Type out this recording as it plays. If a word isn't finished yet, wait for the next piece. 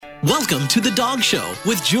Welcome to The Dog Show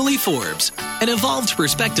with Julie Forbes, an evolved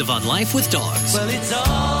perspective on life with dogs. Well, it's all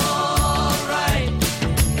right.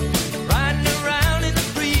 Riding around in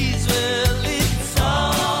the breeze. Well, it's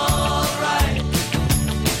all right.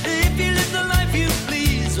 If you live the life you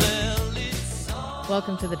please. Well, it's all right.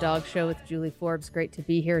 Welcome to The Dog Show with Julie Forbes. Great to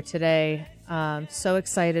be here today. So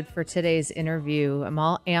excited for today's interview. I'm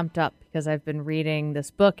all amped up because I've been reading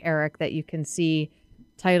this book, Eric, that you can see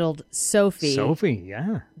titled Sophie. Sophie,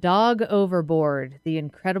 yeah. Dog Overboard, The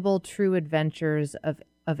Incredible True Adventures of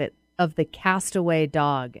the Castaway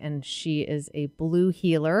Dog. And she is a blue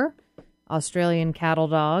heeler, Australian cattle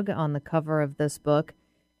dog, on the cover of this book.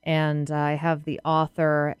 And I have the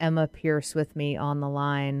author, Emma Pearse, with me on the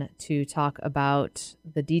line to talk about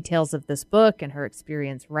the details of this book and her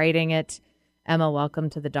experience writing it. Emma, welcome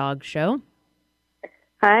to The Dog Show.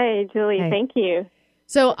 Hi, Julie. Hi. Thank you.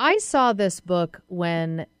 So I saw this book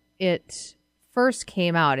when it first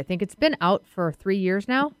came out. I think it's been out for 3 years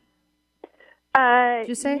now. Did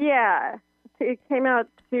you say? Yeah. It came out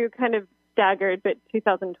to kind of staggered, but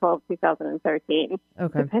 2012, 2013,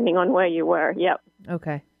 Okay. depending on where you were. Yep.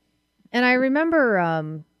 Okay. And I remember, I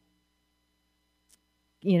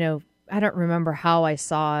don't remember how I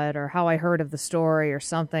saw it or how I heard of the story or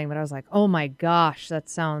something, but I was like, oh my gosh, that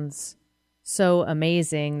sounds so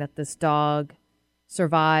amazing that this dog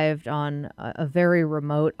survived on a very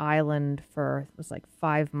remote island for, it was like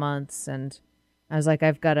 5 months. And I was like,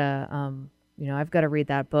 I've got to read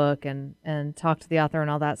that book and talk to the author and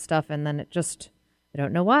all that stuff. And then it just, I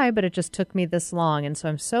don't know why, but it just took me this long. And so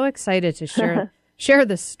I'm so excited to share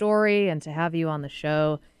this story and to have you on the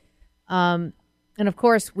show. And of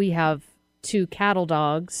course we have 2 cattle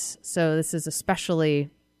dogs. So this is especially,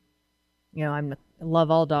 I love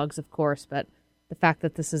all dogs, of course, but the fact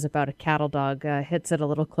that this is about a cattle dog hits it a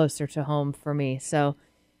little closer to home for me. So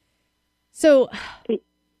the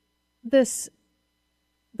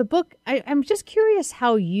book, I'm just curious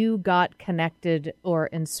how you got connected or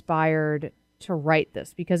inspired to write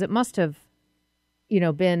this, because it must have,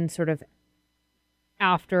 been sort of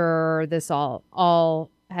after this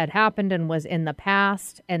all had happened and was in the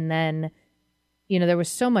past. And then, there was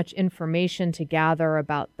so much information to gather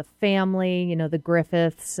about the family, the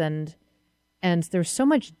Griffiths, and there's so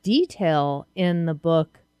much detail in the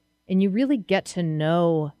book, and you really get to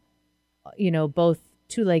know, both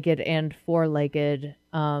two-legged and four-legged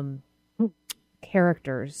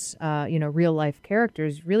characters, real life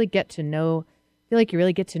characters. Really get to know, I feel like you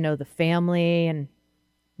really get to know the family and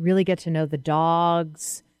really get to know the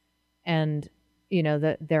dogs and,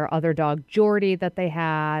 their other dog, Jordy, that they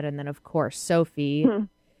had. And then, of course, Sophie.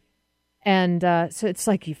 And so it's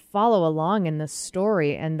like you follow along in this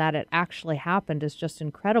story, and that it actually happened is just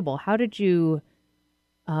incredible. How did you,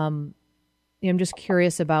 I'm just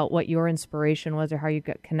curious about what your inspiration was or how you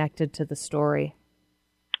got connected to the story.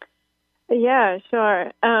 Yeah,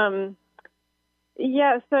 sure. So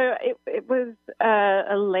it was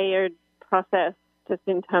a layered process just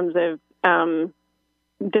in terms of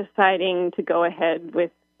deciding to go ahead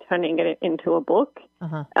with turning it into a book,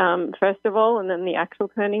 first of all, and then the actual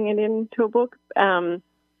turning it into a book was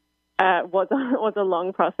a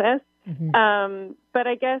long process. Mm-hmm. But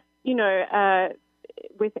I guess,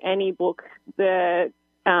 with any book, the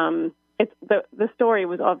story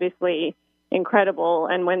was obviously incredible.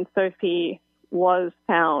 And when Sophie was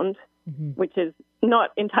found, which is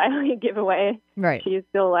not entirely a giveaway, right? She is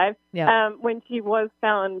still alive. Yeah. When she was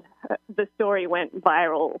found, the story went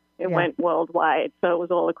viral. It went worldwide, so it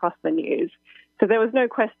was all across the news. So there was no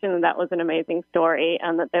question that was an amazing story,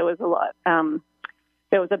 and that there was a lot.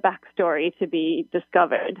 There was a backstory to be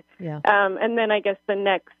discovered. Yeah. And then I guess the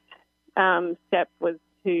next step was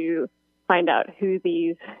to find out who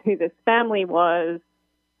this family was,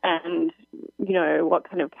 and what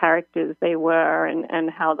kind of characters they were,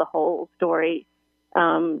 and how the whole story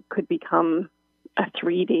could become a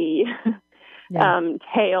 3D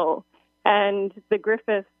tale. And the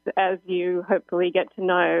Griffiths, as you hopefully get to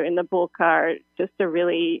know in the book, are just a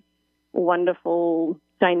really wonderful,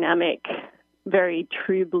 dynamic, very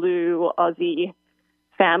true blue Aussie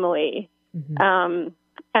family. Mm-hmm.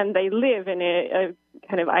 And they live in a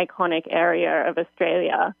kind of iconic area of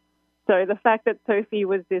Australia. So the fact that Sophie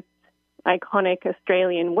was this iconic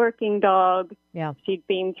Australian working dog, she'd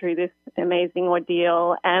been through this amazing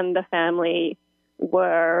ordeal, and the family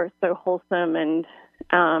were so wholesome, and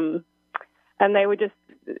they were just,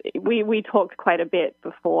 we talked quite a bit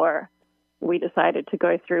before we decided to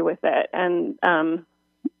go through with it, and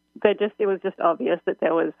it was just obvious that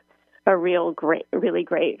there was a really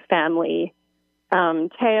great family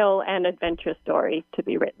tale and adventure story to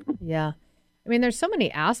be written. Yeah. I mean, there's so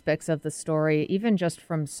many aspects of the story, even just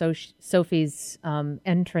from Sophie's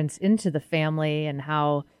entrance into the family and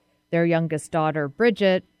how their youngest daughter,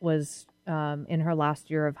 Bridget, was in her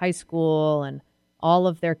last year of high school, and all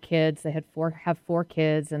of their kids. They had four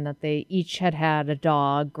kids, and that they each had a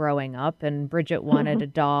dog growing up. And Bridget wanted a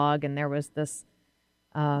dog, and there was this.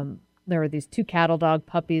 There were these 2 cattle dog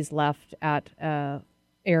puppies left at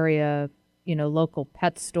area, local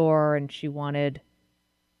pet store, and she wanted.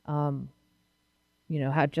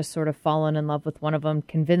 Had just sort of fallen in love with one of them,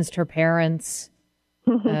 convinced her parents,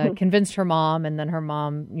 convinced her mom, and then her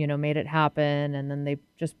mom, made it happen. And then they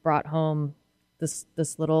just brought home this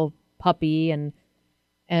little puppy, and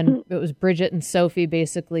it was Bridget and Sophie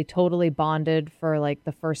basically totally bonded for like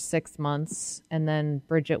the first 6 months. And then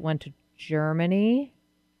Bridget went to Germany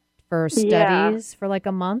for studies for like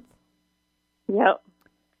a month. Yep.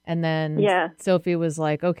 And then Sophie was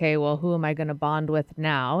like, okay, well, who am I going to bond with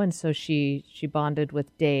now? And so she bonded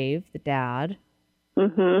with Dave, the dad.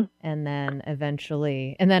 Mm-hmm. And then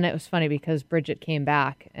eventually, and then it was funny because Bridget came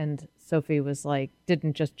back and Sophie was like,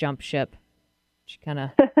 didn't just jump ship. She kind of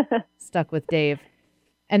stuck with Dave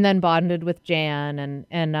and then bonded with Jan.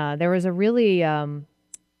 And there was a really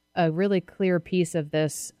clear piece of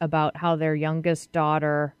this about how their youngest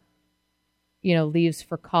daughter leaves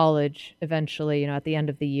for college eventually, at the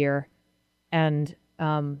end of the year. And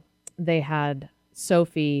they had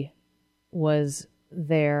Sophie was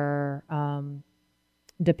their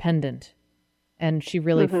dependent. And she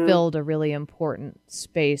really filled a really important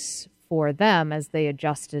space for them as they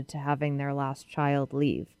adjusted to having their last child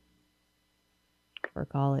leave for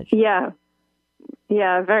college. Yeah,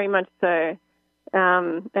 very much so.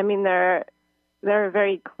 I mean, they're a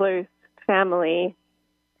very close family.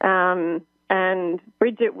 And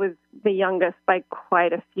Bridget was the youngest by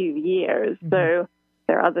quite a few years. Mm-hmm. So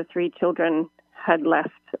their other 3 children had left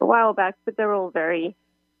a while back, but they're all very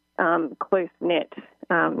close-knit.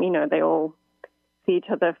 They all see each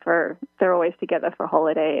other they're always together for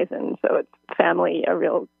holidays. And so it's family, a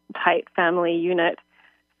real tight family unit.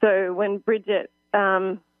 So when Bridget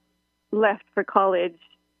left for college,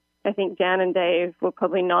 I think Jan and Dave were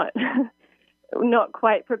probably not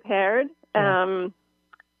quite prepared. Yeah.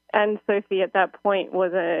 And Sophie at that point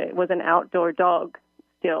was an outdoor dog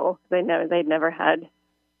still. They'd never had.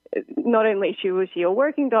 Not only was she a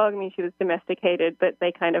working dog, I mean, she was domesticated, but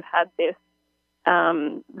they kind of had this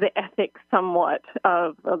the ethics somewhat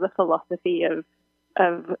of the philosophy of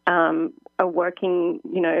a working,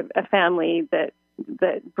 a family that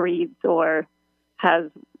breeds or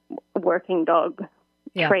has working dog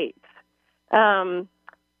traits. But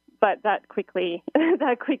that quickly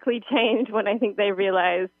changed when I think they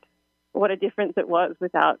realized what a difference it was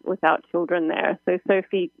without children there. So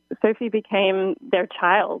Sophie became their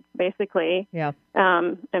child basically. Yeah.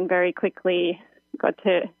 And very quickly got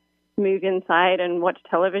to move inside and watch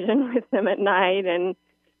television with them at night and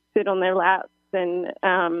sit on their laps. And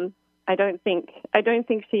I don't think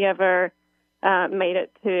she ever made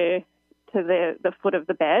it to the foot of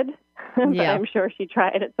the bed. But I'm sure she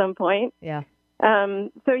tried at some point. Yeah.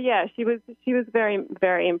 She was very,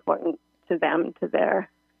 very important to them, to their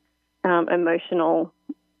emotional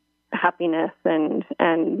happiness and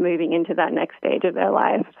moving into that next stage of their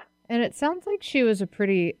lives. And it sounds like she was a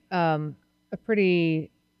pretty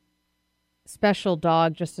special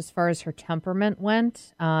dog, just as far as her temperament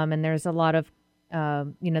went. And there's a lot of,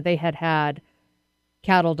 they had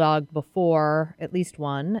cattle dog before, at least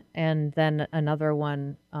one, and then another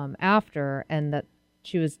one after, and that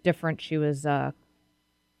she was different. She was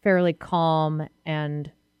fairly calm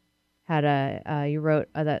and had you wrote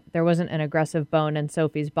that there wasn't an aggressive bone in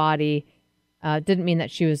Sophie's body. Didn't mean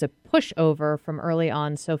that she was a pushover from early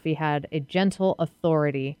on. Sophie had a gentle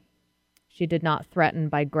authority. She did not threaten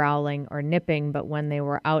by growling or nipping, but when they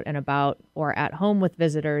were out and about or at home with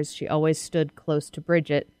visitors, she always stood close to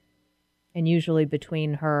Bridget and usually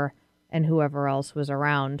between her and whoever else was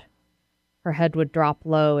around. Her head would drop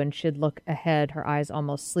low and she'd look ahead, her eyes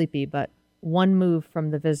almost sleepy, but one move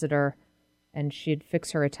from the visitor and she'd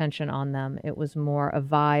fix her attention on them. It was more a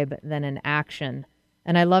vibe than an action.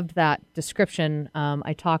 And I loved that description.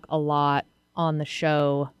 I talk a lot on the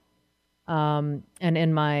show, and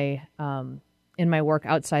in my work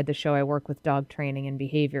outside the show, I work with dog training and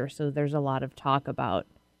behavior. So there's a lot of talk about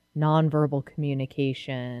nonverbal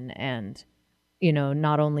communication and,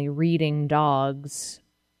 not only reading dogs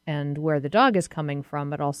and where the dog is coming from,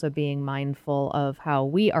 but also being mindful of how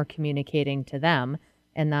we are communicating to them,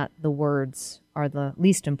 and that the words are the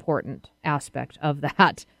least important aspect of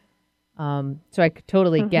that. So I could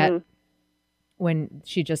totally get when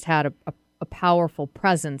she just had a powerful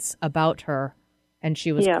presence about her And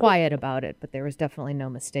she was Yeah. quiet about it, but there was definitely no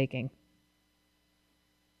mistaking.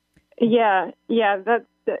 Yeah, that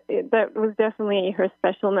was definitely her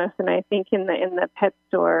specialness, and I think in the pet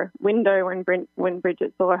store window when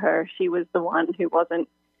Bridget saw her, she was the one who wasn't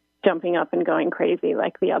jumping up and going crazy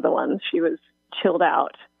like the other ones. She was chilled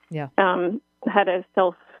out. Yeah. Had a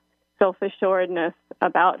self-assuredness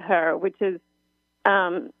about her, which is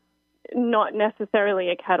not necessarily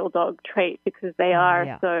a cattle dog trait, because they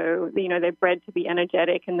are so, they're bred to be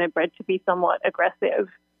energetic and they're bred to be somewhat aggressive.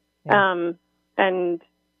 Yeah. And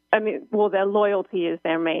I mean, well, their loyalty is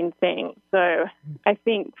their main thing. So I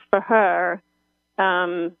think for her,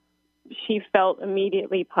 she felt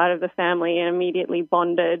immediately part of the family and immediately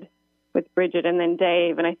bonded with Bridget and then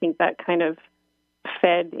Dave. And I think that kind of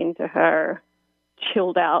fed into her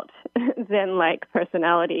chilled out Zen-like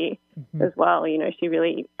personality as well. She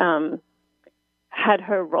really had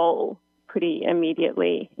her role pretty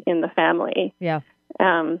immediately in the family. Yeah.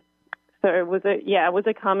 So it was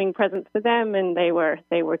a calming presence for them, and they were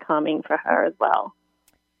calming for her as well.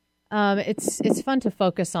 It's fun to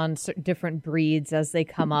focus on different breeds as they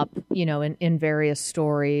come up, in various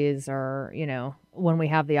stories, or when we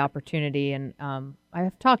have the opportunity. And I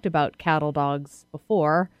have talked about cattle dogs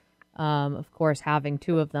before, of course, having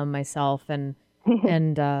two of them myself, and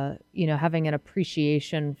having an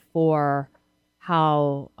appreciation for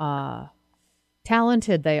how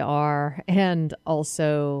talented they are, and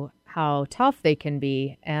also how tough they can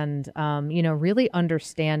be, and really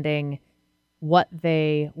understanding what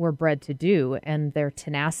they were bred to do and their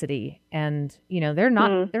tenacity. And they're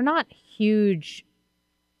not huge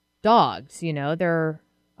dogs. They're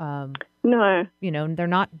no, they're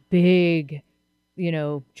not big,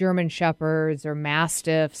 German shepherds or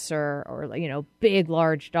mastiffs or big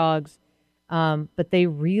large dogs. But they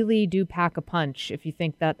really do pack a punch. If you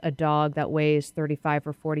think that a dog that weighs 35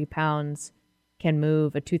 or 40 pounds can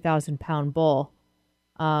move a 2,000-pound bull,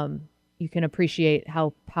 you can appreciate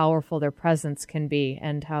how powerful their presence can be,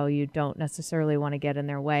 and how you don't necessarily want to get in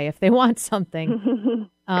their way if they want something.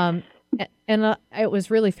 And it was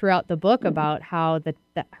really throughout the book about how that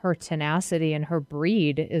her tenacity and her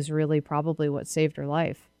breed is really probably what saved her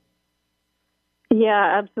life.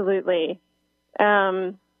 Yeah, absolutely.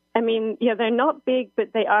 They're not big,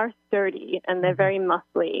 but they are sturdy, and they're very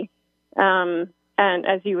muscly. And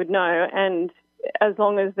as you would know, and as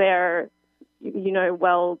long as they're,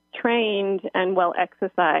 well trained and well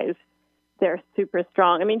exercised, they're super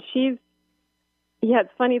strong. I mean, it's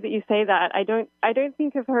funny that you say that. I don't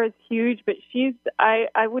think of her as huge, but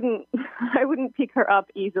I wouldn't pick her up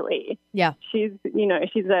easily. Yeah.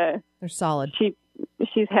 They're solid.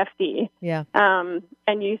 She's hefty. Yeah.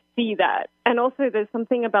 And you see that. And also there's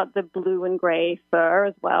something about the blue and gray fur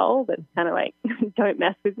as well that's kind of like, don't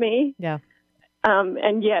mess with me. Yeah.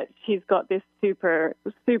 And yet she's got this super,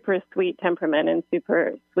 super sweet temperament and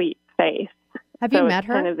super sweet face. Have you met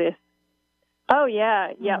her? Kind of this. Oh,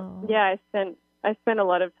 yeah. Yeah. Oh. Yeah. I spent a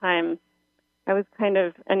lot of time. I was kind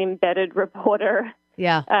of an embedded reporter.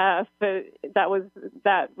 Yeah. So that was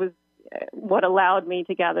what allowed me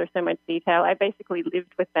to gather so much detail. I basically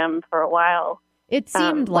lived with them for a while. It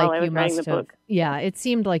seemed like you must have. Book. Yeah, it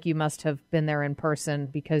seemed like you must have been there in person,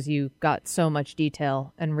 because you got so much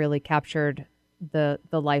detail and really captured the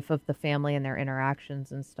life of the family and their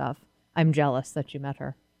interactions and stuff. I'm jealous that you met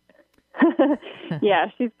her. Yeah,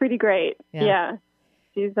 she's pretty great. Yeah.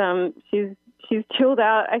 She's chilled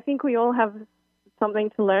out. I think we all have something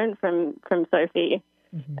to learn from Sophie,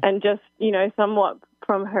 and just somewhat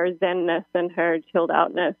from her zenness and her chilled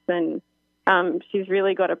outness, and she's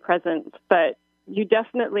really got a presence. But she's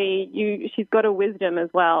got a wisdom as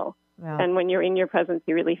well. Wow. And when you're in your presence,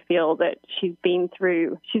 you really feel that she's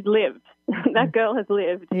lived. That girl has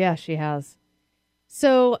lived. Yeah, she has.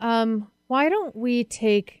 So why don't we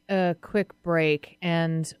take a quick break,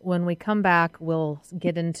 and when we come back, we'll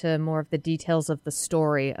get into more of the details of the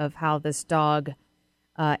story of how this dog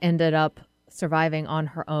ended up surviving on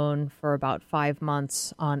her own for about 5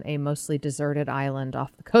 months on a mostly deserted island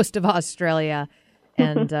off the coast of Australia,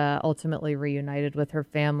 and ultimately reunited with her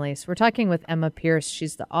family. So we're talking with Emma Pearse.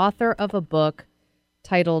 She's the author of a book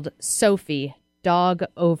titled Sophie, Dog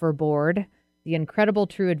Overboard, The Incredible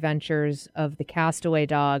True Adventures of the Castaway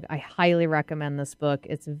Dog. I highly recommend this book.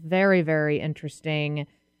 It's very, very interesting.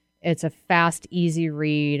 It's a fast, easy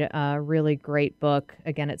read, really great book.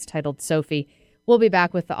 Again, it's titled Sophie. We'll be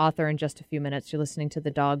back with the author in just a few minutes. You're listening to The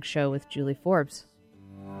Dog Show with Julie Forbes.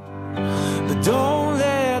 But don't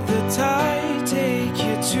let the tide take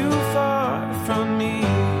you too far from me.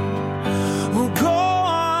 We'll go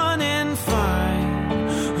on and find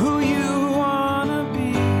who you wanna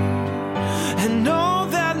be, and know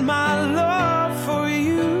that my love for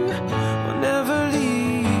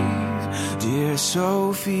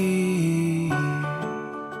Sophie.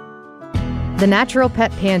 The Natural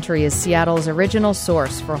Pet Pantry is Seattle's original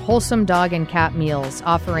source for wholesome dog and cat meals,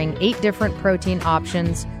 offering 8 different protein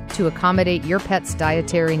options to accommodate your pet's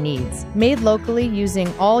dietary needs. Made locally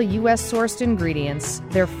using all U.S.-sourced ingredients,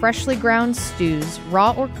 their freshly ground stews,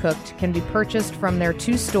 raw or cooked, can be purchased from their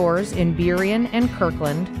 2 stores in Burien and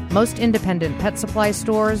Kirkland, most independent pet supply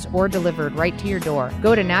stores, or delivered right to your door.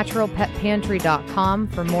 Go to naturalpetpantry.com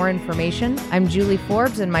for more information. I'm Julie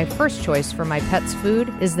Forbes, and my first choice for my pet's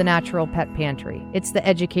food is the Natural Pet Pantry. It's the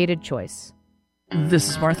educated choice. This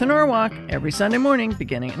is Martha Norwalk. Every Sunday morning,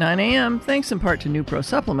 beginning at 9 a.m., thanks in part to New Pro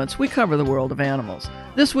Supplements, we cover the world of animals.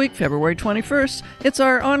 This week, February 21st, it's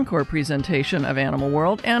our encore presentation of Animal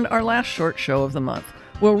World and our last short show of the month.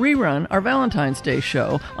 We'll rerun our Valentine's Day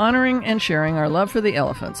show, honoring and sharing our love for the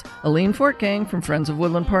elephants. Aline Fortgang from Friends of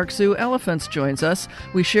Woodland Park Zoo Elephants joins us.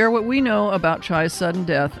 We share what we know about Chai's sudden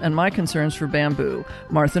death and my concerns for bamboo.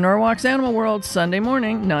 Martha Norwalk's Animal World, Sunday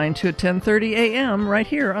morning, 9 to 10:30 a.m., right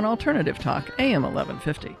here on Alternative Talk, AM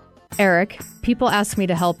 1150. Eric, people ask me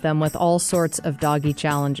to help them with all sorts of doggy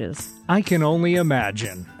challenges. I can only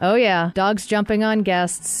imagine. Oh yeah, dogs jumping on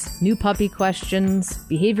guests, new puppy questions,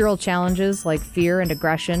 behavioral challenges like fear and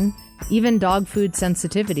aggression, even dog food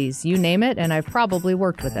sensitivities. You name it, and I've probably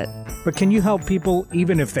worked with it. But can you help people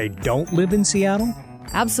even if they don't live in Seattle?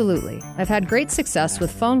 Absolutely. I've had great success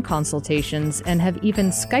with phone consultations and have even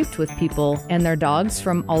Skyped with people and their dogs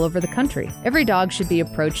from all over the country. Every dog should be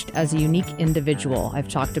approached as a unique individual. I've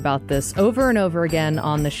talked about this over and over again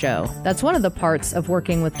on the show. That's one of the parts of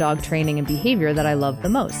working with dog training and behavior that I love the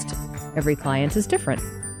most. Every client is different.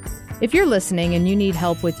 If you're listening and you need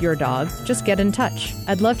help with your dog, just get in touch.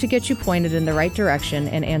 I'd love to get you pointed in the right direction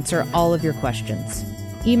and answer all of your questions.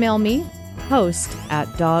 Email me,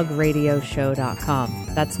 host@dogradioshow.com.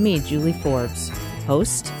 That's me, Julie Forbes.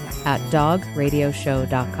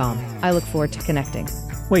 Host@dogradioshow.com. I look forward to connecting.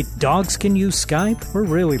 Wait, dogs can use Skype? We're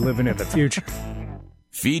really living in the future.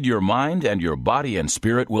 Feed your mind and your body and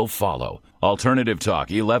spirit will follow. Alternative Talk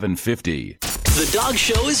 1150. The Dog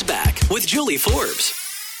Show is back with Julie Forbes.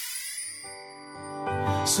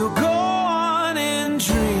 So go on and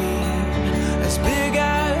dream as big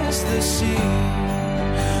as the sea,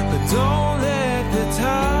 but don't let the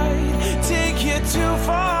tide take you too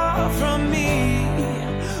far from me.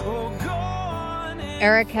 Oh, go on and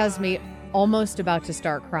Eric has me almost about to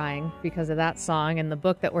start crying because of that song and the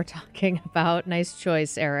book that we're talking about. Nice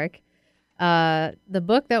choice, Eric. The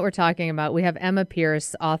book that we're talking about, we have Emma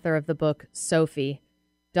Pearse, author of the book Sophie,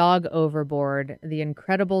 Dog Overboard, The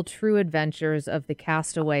Incredible True Adventures of the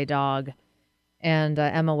Castaway Dog. And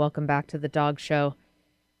Emma, welcome back to the Dog Show.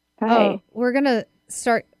 Hi. We're going to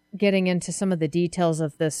start getting into some of the details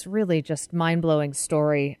of this really just mind-blowing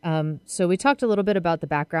story. So we talked a little bit about the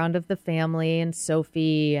background of the family and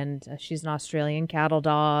Sophie, and she's an Australian cattle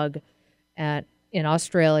dog in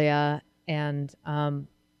Australia. And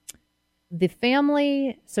the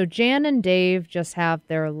family, so Jan and Dave just have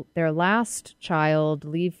their last child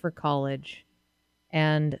leave for college,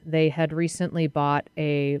 and they had recently bought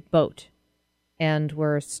a boat and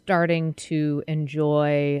were starting to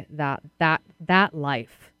enjoy that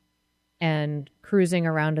life and cruising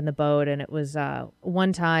around in the boat. And it was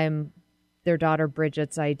one time their daughter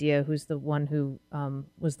Bridget's idea, who's the one who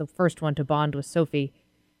was the first one to bond with Sophie,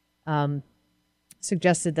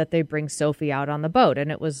 suggested that they bring Sophie out on the boat.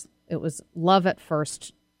 And it was love at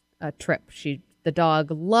first trip. The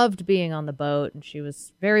dog loved being on the boat, and she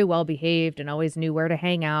was very well behaved and always knew where to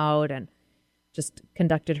hang out and just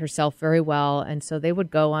conducted herself very well. And so they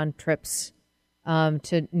would go on trips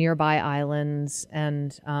to nearby islands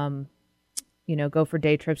and go for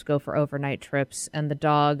day trips, go for overnight trips. And the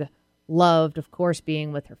dog loved, of course,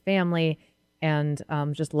 being with her family and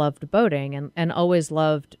just loved boating and always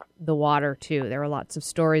loved the water, too. There were lots of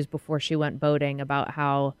stories before she went boating about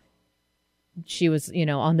how she was,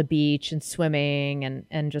 on the beach and swimming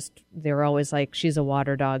and just they were always like, she's a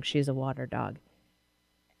water dog, she's a water dog.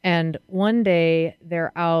 And one day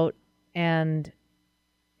they're out and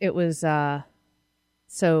it was,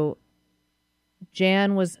 so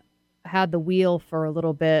Jan had the wheel for a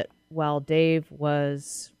little bit while Dave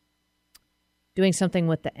was doing something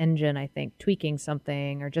with the engine, I think, tweaking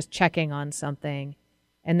something or just checking on something.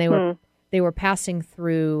 And they were passing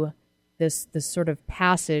through this sort of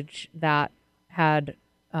passage that had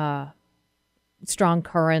strong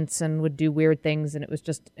currents and would do weird things. And it was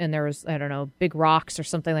and there was, I don't know, big rocks or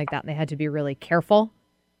something like that. And they had to be really careful.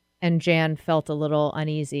 And Jan felt a little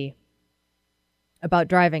uneasy about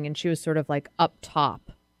driving. And she was sort of like up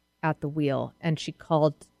top at the wheel. And she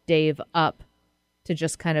called Dave up to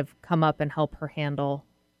just kind of come up and help her handle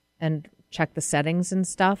and check the settings and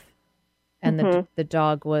stuff. And the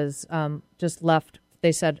dog was just left.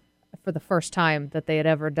 They said for the first time that they had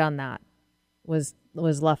ever done that was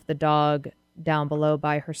left the dog down below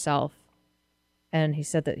by herself. And he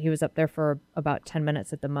said that he was up there for about 10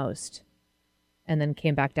 minutes at the most, and then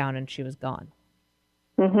came back down and she was gone.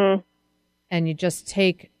 Mm-hmm. And you just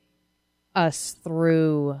take us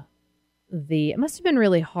through it must have been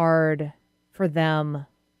really hard for them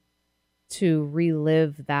to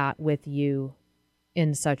relive that with you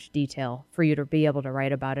in such detail, for you to be able to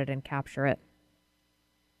write about it and capture it.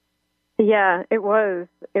 Yeah, it was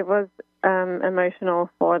emotional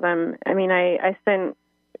for them. I mean, I spent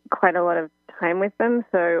quite a lot of time with them,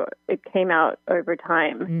 so it came out over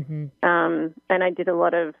time. And I did a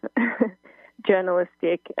lot of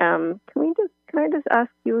journalistic. Can I just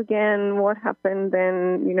ask you again what happened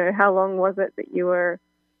then? You know, how long was it that you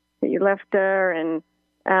left her? And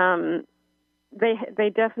they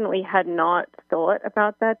definitely had not thought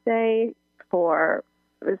about that day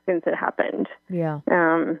since it happened. Yeah.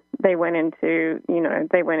 They went into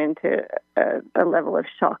a level of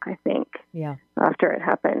shock, I think. Yeah. After it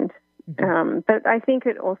happened. But I think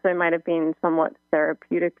it also might have been somewhat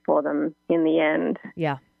therapeutic for them in the end.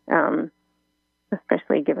 Yeah.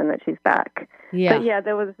 Especially given that she's back. Yeah. But yeah,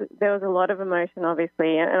 there was a lot of emotion,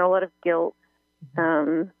 obviously, and a lot of guilt,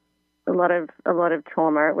 a lot of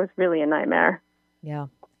trauma. It was really a nightmare. Yeah.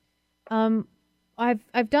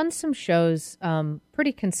 I've done some shows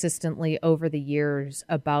pretty consistently over the years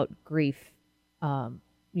about grief, around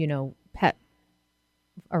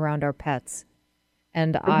our pets.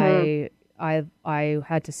 And I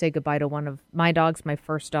had to say goodbye to one of my dogs, my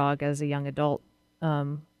first dog as a young adult,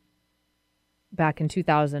 back in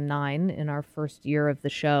 2009 in our first year of the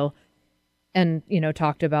show, and,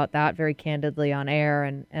 talked about that very candidly on air,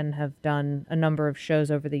 and have done a number of shows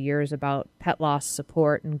over the years about pet loss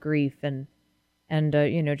support and grief, and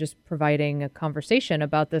just providing a conversation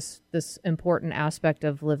about this important aspect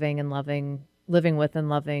of living with and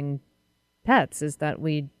loving pets, is that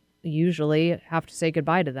we usually have to say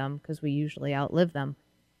goodbye to them because we usually outlive them.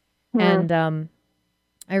 And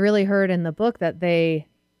I really heard in the book that they,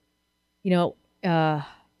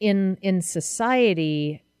 in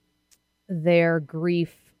society, their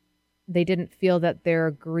grief, they didn't feel that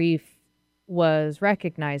their grief was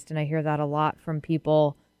recognized. And I hear that a lot from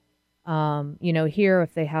people. Here,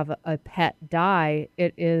 if they have a pet die,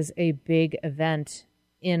 it is a big event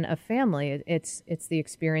in a family. It's the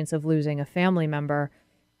experience of losing a family member.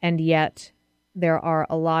 And yet there are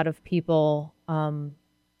a lot of people,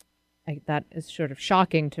 that is sort of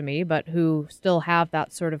shocking to me, but who still have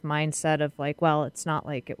that sort of mindset of like, well, it's not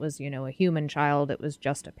like it was, a human child, it was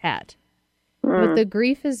just a pet. But the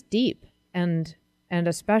grief is deep, and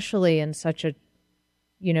especially in such a,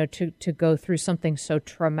 to go through something so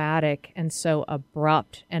traumatic and so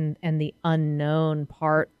abrupt, and the unknown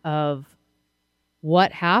part of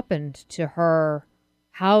what happened to her,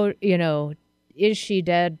 how, is she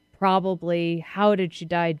dead? Probably. How did she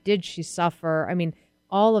die? Did she suffer? I mean,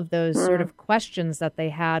 all of those sort of questions that they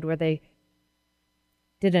had where they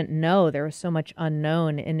didn't know. There was so much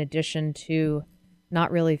unknown, in addition to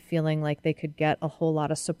not really feeling like they could get a whole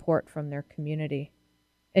lot of support from their community.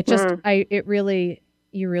 It just, the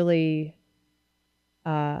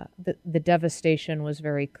devastation was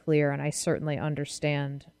very clear, and I certainly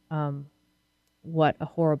understand what a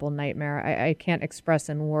horrible nightmare. I can't express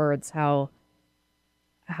in words how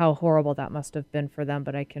horrible that must have been for them,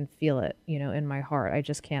 but I can feel it, in my heart. I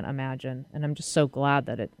just can't imagine. And I'm just so glad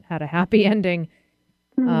that it had a happy ending.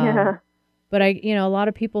 Yeah. But a lot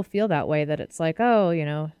of people feel that way, that it's like, oh,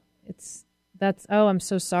 I'm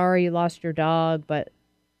so sorry you lost your dog. But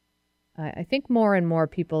I think more and more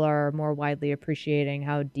people are more widely appreciating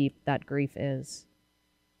how deep that grief is.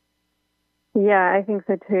 Yeah, I think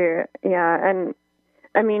so too. Yeah. And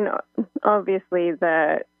I mean, obviously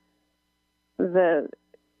the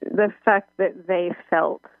fact that they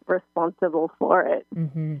felt responsible for it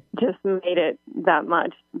just made it that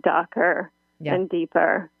much darker and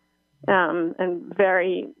deeper, and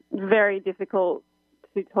very, very difficult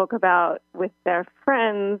to talk about with their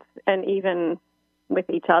friends and even with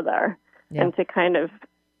each other, and to kind of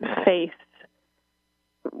face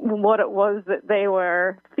what it was that they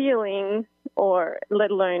were feeling, or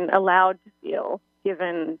let alone allowed to feel,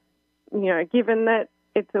 given that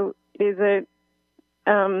it is a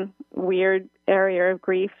weird area of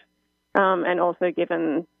grief, and also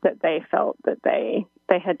given that they felt that they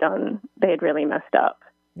had really messed up,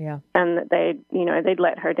 and that they'd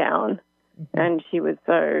let her down, and she was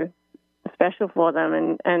so special for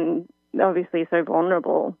them, and obviously so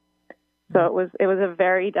vulnerable. So it was a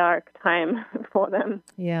very dark time for them.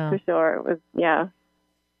 Yeah. For sure. It was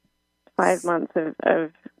 5 months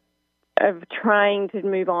of trying to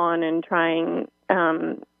move on and trying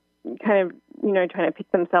trying to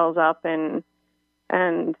pick themselves up and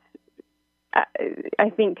I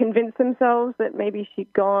think convince themselves that maybe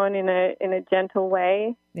she'd gone in a gentle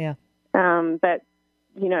way. Yeah. But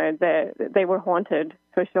they were haunted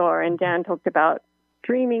for sure. And Dan talked about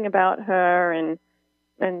dreaming about her and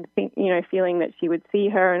feeling that she would see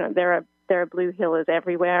her. And there are blue heelers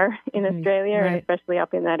everywhere in Australia, right. and especially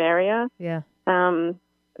up in that area. Yeah. So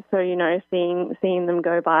seeing them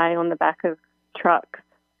go by on the back of trucks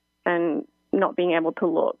and not being able to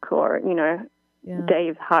look, or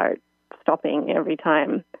Dave's heart stopping every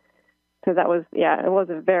time. So that was it was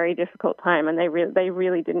a very difficult time, and they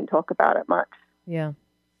really didn't talk about it much. Yeah.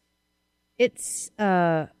 It's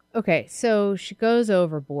okay. So she goes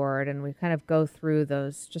overboard, and we kind of go through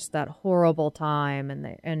just that horrible time,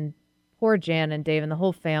 and poor Jan and Dave and the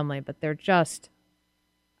whole family. But they're just,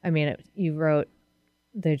 you wrote,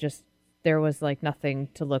 there was like nothing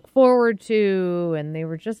to look forward to, and they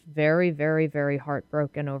were just very, very, very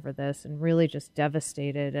heartbroken over this, and really just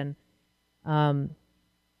devastated. And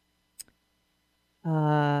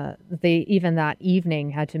they even that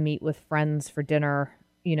evening had to meet with friends for dinner,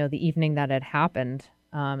 the evening that had happened.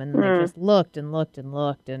 And they just looked and looked and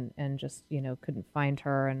looked and just, couldn't find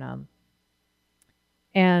her.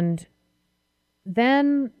 And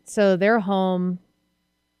then, so they're home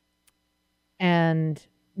and,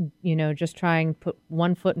 just trying to put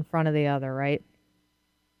one foot in front of the other, right?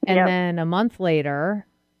 And then a month later,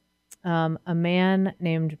 a man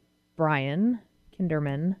named Brian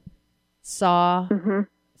Kinderman saw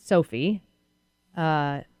Sophie,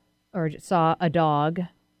 or saw a dog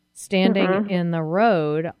standing in the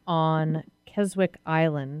road on Keswick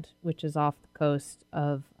Island, which is off the coast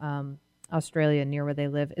of Australia, near where they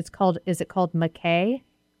live. Is it called Mackay?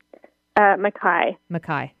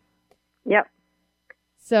 Mackay. Yep.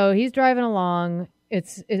 So he's driving along.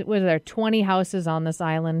 Was there 20 houses on this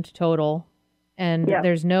island total, and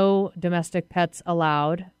there's no domestic pets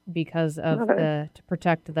allowed because of to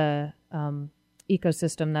protect the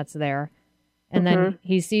ecosystem that's there. And then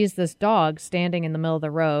he sees this dog standing in the middle of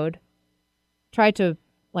the road, tried to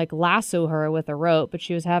lasso her with a rope, but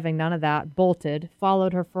she was having none of that, bolted,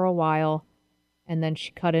 followed her for a while, and then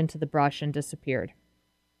she cut into the brush and disappeared.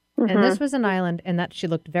 And this was an island, and that she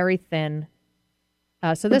looked very thin.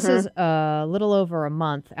 So this is a little over a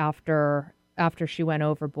month after she went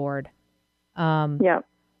overboard. And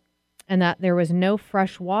that there was no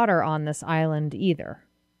fresh water on this island either.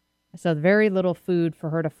 So very little food for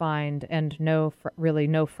her to find, and really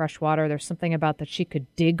no fresh water. There's something about that she could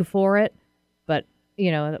dig for it, but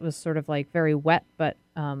it was sort of very wet, but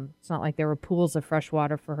it's not like there were pools of fresh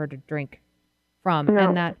water for her to drink from. No.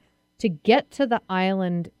 And that to get to the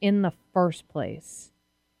island in the first place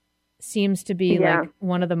seems to be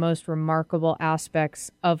one of the most remarkable aspects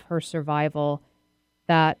of her survival,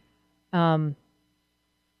 that that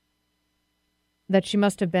she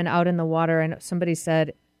must have been out in the water, and somebody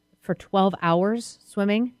said for 12 hours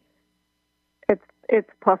swimming. It's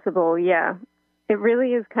possible, yeah. It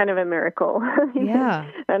really is kind of a miracle. Yeah.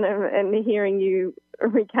 and hearing you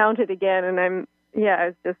recount it again, and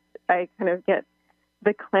I kind of get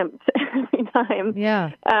the clemps every time.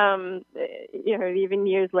 Yeah. Even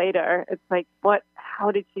years later, it's like,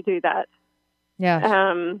 how did she do that?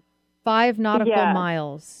 Yeah. 5 nautical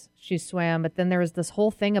miles she swam, but then there was this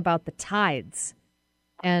whole thing about the tides.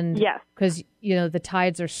 And because, the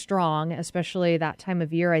tides are strong, especially that time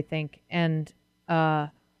of year, I think. And,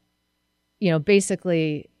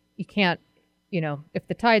 basically you can't, if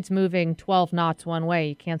the tide's moving 12 knots one way,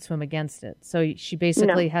 you can't swim against it. So she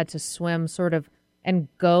basically had to swim sort of and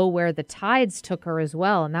go where the tides took her as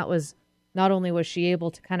well. And that was, not only was she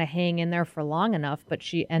able to kind of hang in there for long enough, but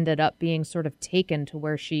she ended up being sort of taken to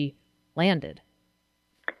where she landed.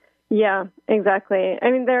 Yeah, exactly.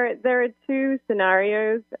 I mean, there are 2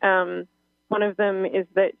 scenarios. One of them is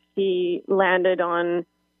that she landed on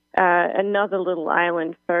another little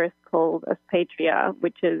island first called Aspatria,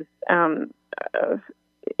 which is, so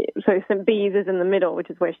St. Bees is in the middle, which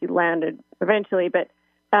is where she landed eventually. But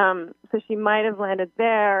so she might have landed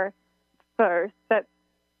there first. That's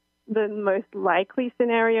the most likely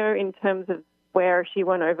scenario in terms of where she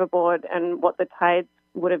went overboard and what the tides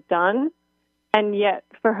would have done. And yet,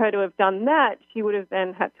 for her to have done that, she would have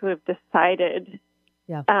then had to have decided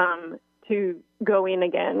to go in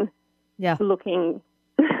again, looking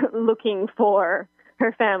for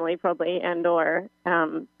her family probably, and or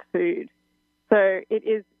food. So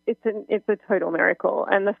it it's a total miracle.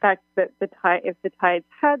 And the fact that if the tides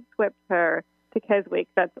had swept her to Keswick,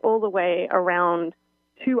 that's all the way around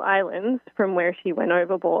 2 islands from where she went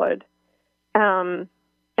overboard, and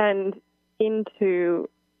into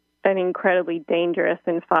an incredibly dangerous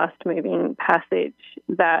and fast-moving passage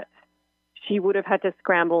that she would have had to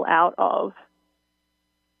scramble out of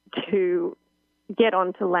to get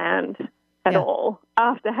onto land at all,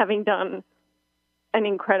 after having done an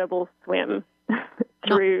incredible swim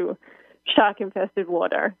through shark-infested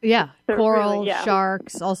water. Yeah, So coral, really,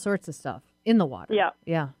 sharks, all sorts of stuff in the water.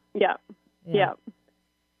 Yeah.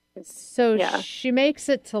 So she makes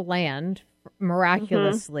it to land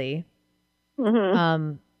miraculously.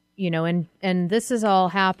 Mm-hmm. And this is all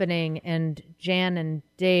happening, and Jan and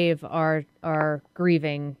Dave are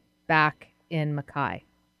grieving back in Mackay.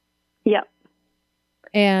 Yep.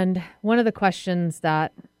 And one of the questions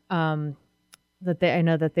that I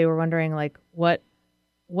know that they were wondering, like, what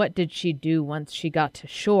did she do once she got to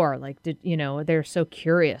shore? Like, they're so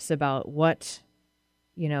curious about what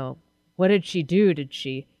did she do? Did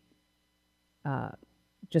she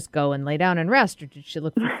just go and lay down and rest, or did she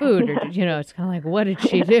look for food, or it's kind of like, what did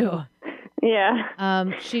she do?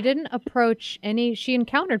 Yeah. She didn't approach she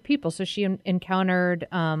encountered people. So she encountered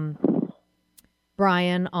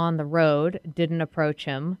Brian on the road, didn't approach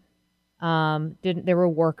him. There were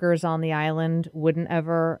workers on the island, wouldn't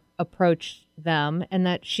ever approach them. And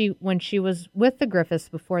that when she was with the Griffiths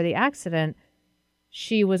before the accident,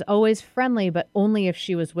 she was always friendly, but only if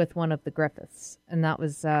she was with one of the Griffiths. And that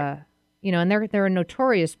was, and they're a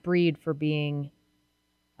notorious breed for being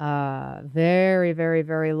very, very,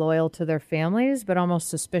 very loyal to their families, but almost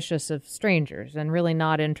suspicious of strangers and really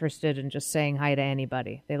not interested in just saying hi to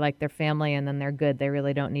anybody. They like their family and then they're good. They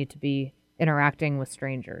really don't need to be interacting with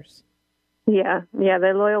strangers. Yeah,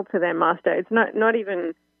 they're loyal to their master. It's not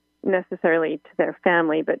even necessarily to their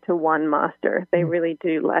family, but to one master. They really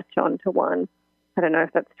do latch on to one. I don't know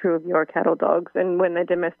if that's true of your cattle dogs. And when they're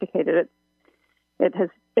domesticated, it has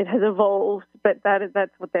evolved, but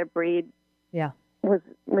that's what their breed was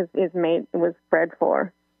bred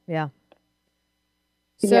for. Yeah.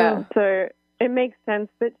 So it makes sense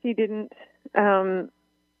that she didn't, that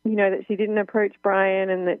she didn't approach Brian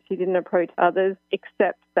and that she didn't approach others,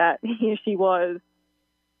 except that here she was,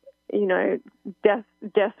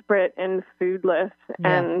 desperate and foodless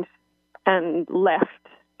and left,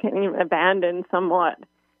 abandoned somewhat,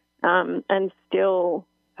 and still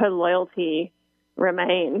her loyalty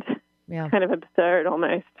remained. Yeah. Kind of absurd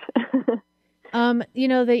almost. I've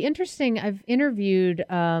interviewed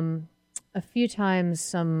a few times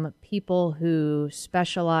some people who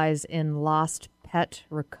specialize in lost pet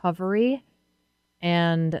recovery,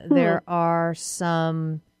 and there are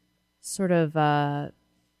some sort of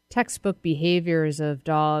textbook behaviors of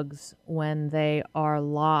dogs when they are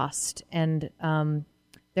lost. And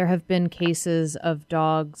there have been cases of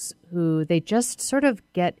dogs who they just sort of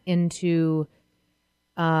get into,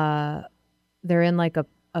 they're in like a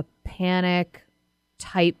panic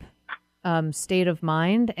type state of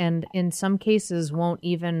mind, and in some cases won't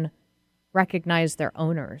even recognize their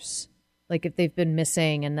owners. Like if they've been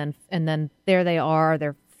missing and then there they are,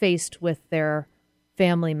 they're faced with their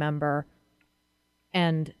family member,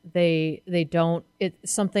 and they don't,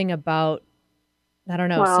 it's something about, I don't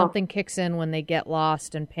know, something kicks in when they get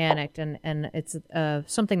lost and panicked, and it's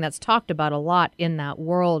something that's talked about a lot in that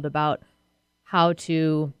world about how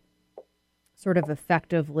to sort of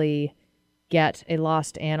effectively get a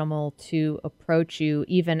lost animal to approach you,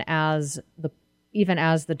 even as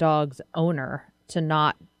the dog's owner, to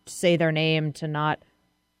not say their name, to not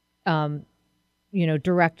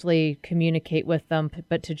directly communicate with them,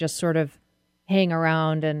 but to just sort of hang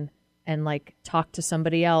around and like talk to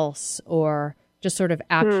somebody else, or just sort of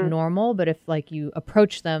act normal. But if like you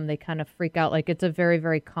approach them, they kind of freak out. Like it's a very,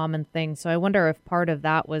 very common thing. So I wonder if part of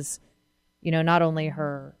that was, not only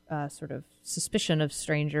her sort of suspicion of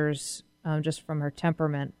strangers, just from her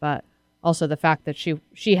temperament, but also the fact that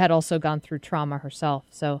she had also gone through trauma herself.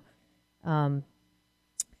 So,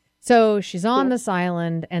 so she's on this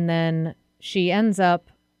island, and then she ends up,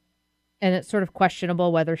 and it's sort of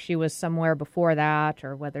questionable whether she was somewhere before that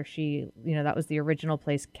or whether she, that was the original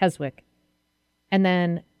place, Keswick. And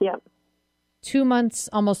then 2 months,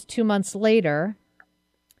 almost 2 months later,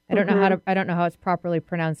 I don't know how it's properly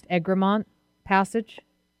pronounced, Egremont Passage.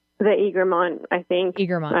 The Egremont, I think.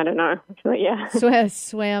 Egremont. I don't know. Yeah. So I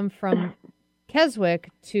swam from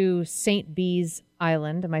Keswick to St. Bees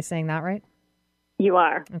Island. Am I saying that right? You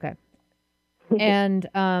are. Okay. And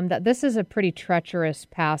that this is a pretty treacherous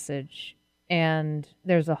passage, and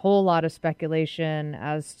there's a whole lot of speculation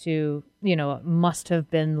as to, it must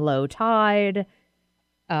have been low tide.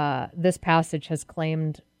 this passage has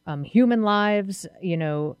claimed human lives.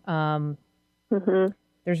 There's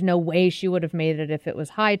no way she would have made it if it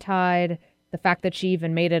was high tide. The fact that she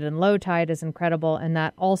even made it in low tide is incredible. And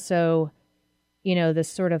that also, this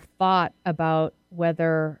sort of thought about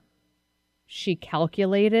whether she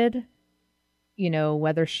calculated,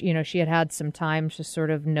 whether she had some time to sort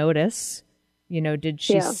of notice, did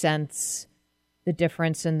she sense the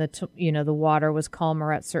difference in the water was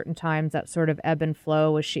calmer at certain times, that sort of ebb and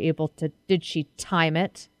flow? Was she able to, did she time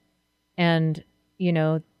it? And,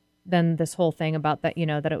 then this whole thing about that,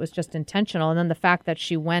 that it was just intentional. And then the fact that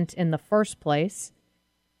she went in the first place,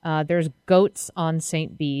 there's goats on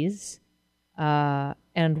St. Bees,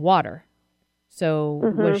 and water.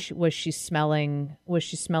 So was she smelling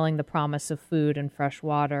the promise of food and fresh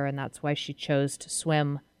water? And that's why she chose to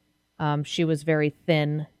swim. She was very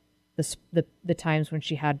thin. The times when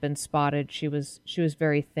she had been spotted, she was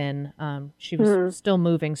very thin. She was still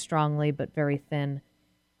moving strongly, but very thin.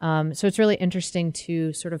 So it's really interesting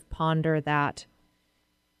to sort of ponder that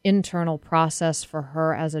internal process for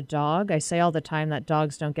her as a dog. I say all the time that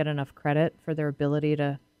dogs don't get enough credit for their ability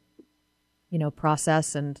to,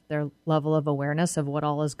 process and their level of awareness of what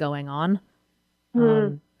all is going on.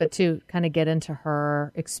 But to kind of get into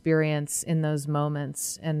her experience in those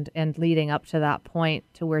moments and leading up to that point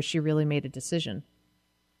to where she really made a decision.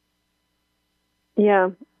 Yeah,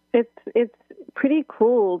 it's pretty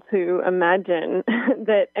cool to imagine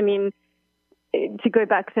that. I mean, to go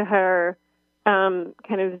back to her kind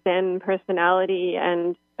of Zen personality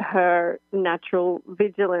and her natural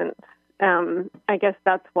vigilance, I guess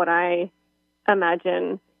that's what I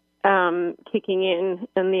imagine kicking in,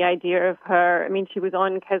 and the idea of her. I mean, she was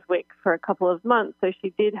on Keswick for a couple of months, so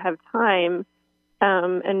she did have time,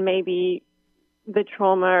 and maybe the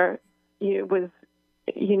trauma was,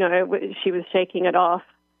 she was shaking it off,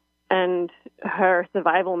 and her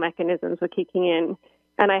survival mechanisms were kicking in.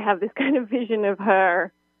 And I have this kind of vision of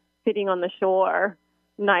her sitting on the shore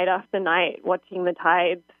night after night, watching the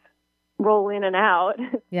tides roll in and out.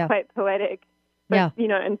 Yeah. Quite poetic. But,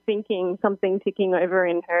 and thinking something ticking over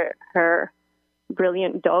in her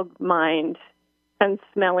brilliant dog mind, and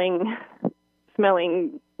smelling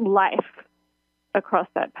life across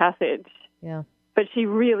that passage. Yeah. But she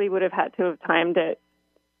really would have had to have timed it.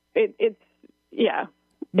 It's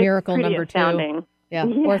Miracle it's number astounding. 2. Yeah.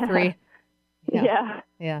 Or 3. Yeah.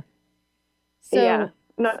 Yeah.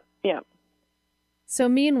 So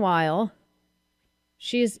meanwhile,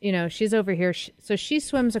 she's over here. So she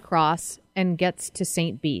swims across and gets to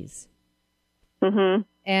St. Bees. Mm-hmm.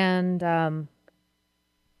 And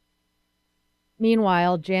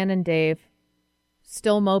meanwhile, Jan and Dave,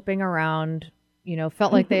 still moping around,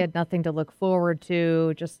 felt like they had nothing to look forward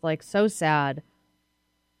to, just like so sad.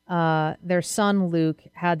 Their son, Luke,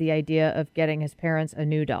 had the idea of getting his parents a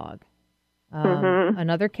new dog.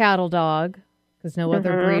 Another cattle dog, because no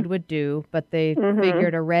other breed would do, but they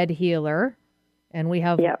figured a red heeler. And we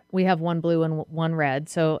have one blue and one red.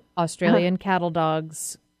 So Australian cattle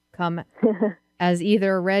dogs come as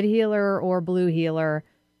either red heeler or blue heeler.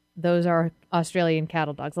 Those are Australian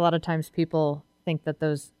cattle dogs. A lot of times people think that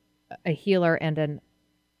a heeler and a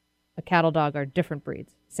cattle dog are different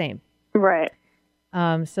breeds. Same. Right.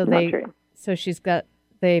 And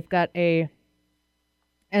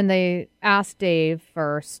they asked Dave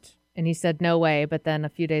first, and he said no way. But then a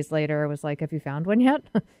few days later, it was like, have you found one yet?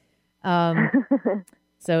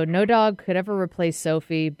 So no dog could ever replace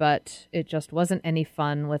Sophie, but it just wasn't any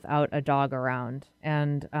fun without a dog around.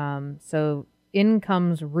 And so in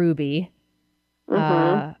comes Ruby,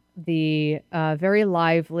 the very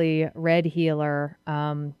lively red heeler.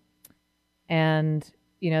 And,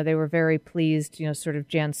 they were very pleased, sort of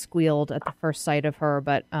Jan squealed at the first sight of her,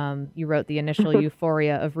 but you wrote the initial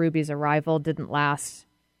euphoria of Ruby's arrival didn't last.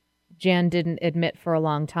 Jan didn't admit for a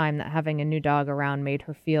long time that having a new dog around made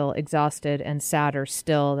her feel exhausted, and sadder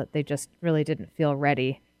still that they just really didn't feel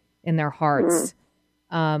ready in their hearts.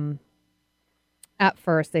 At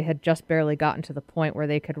first, they had just barely gotten to the point where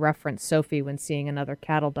they could reference Sophie when seeing another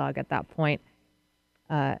cattle dog at that point.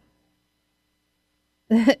 And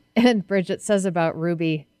Bridget says about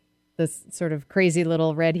Ruby, this sort of crazy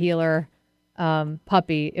little red heeler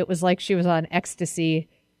puppy, it was like she was on ecstasy.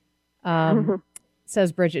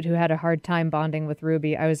 Says Bridget, who had a hard time bonding with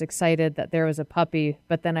Ruby. I was excited that there was a puppy,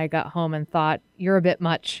 but then I got home and thought, you're a bit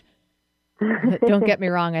much. Don't get me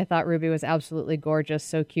wrong. I thought Ruby was absolutely gorgeous,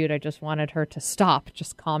 so cute. I just wanted her to stop,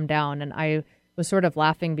 just calm down. And I was sort of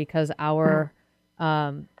laughing because our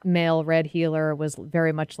male red heeler was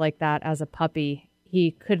very much like that as a puppy.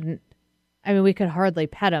 He couldn't, we could hardly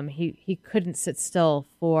pet him. He couldn't sit still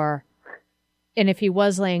for And if he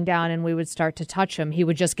was laying down and we would start to touch him, he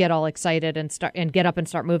would just get all excited and get up and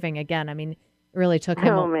start moving again. I mean, it really took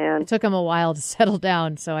him. Oh, man. It took him a while to settle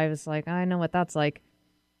down. So I was like, I know what that's like.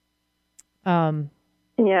 Yeah,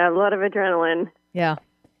 a lot of adrenaline. Yeah.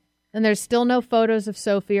 And there's still no photos of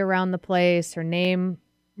Sophie around the place. Her name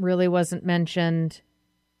really wasn't mentioned.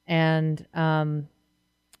 And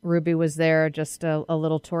Ruby was there, just a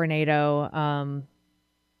little tornado.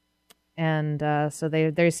 So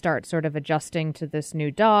they start sort of adjusting to this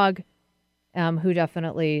new dog, who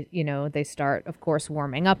definitely, they start, of course,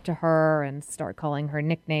 warming up to her and start calling her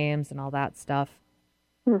nicknames and all that stuff.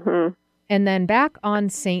 Mm-hmm. And then back on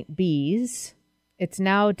St. Bees, it's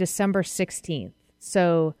now December 16th.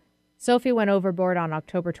 So Sophie went overboard on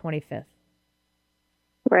October 25th.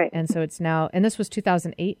 Right. And so it's now, and this was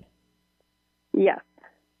 2008? Yes.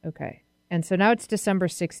 Okay. And so now it's December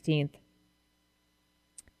 16th.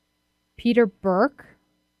 Peter Burke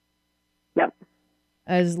Yep.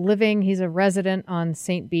 is living, he's a resident on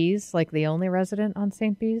St. Bees, like the only resident on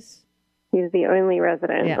St. Bees. He's the only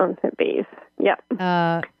resident on St. Bees. Yep.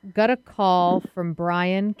 Got a call from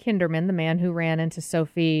Brian Kinderman, the man who ran into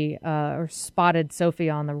Sophie, or spotted Sophie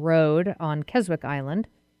on the road on Keswick Island,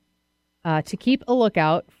 to keep a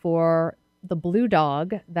lookout for the blue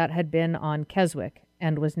dog that had been on Keswick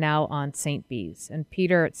and was now on St. Bees. And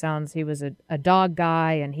Peter, it sounds, he was a dog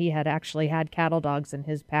guy, and he had actually had cattle dogs in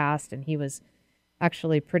his past, and he was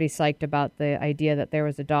actually pretty psyched about the idea that there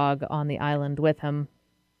was a dog on the island with him.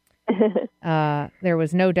 There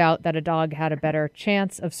was no doubt that a dog had a better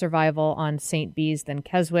chance of survival on St. Bees than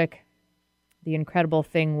Keswick. The incredible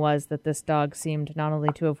thing was that this dog seemed not only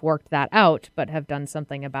to have worked that out, but have done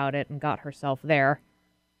something about it and got herself there.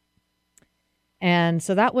 And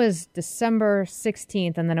so that was December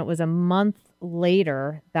 16th, and then it was a month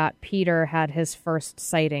later that Peter had his first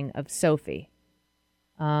sighting of Sophie.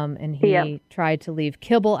 And he tried to leave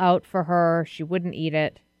kibble out for her. She wouldn't eat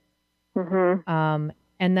it. Mm-hmm.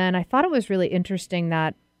 And then I thought it was really interesting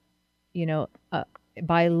that,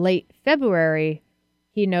 by late February,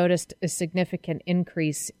 he noticed a significant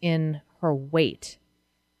increase in her weight.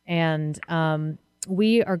 And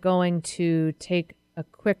we are going to take a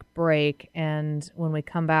quick break, and when we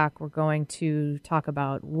come back, we're going to talk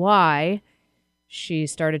about why she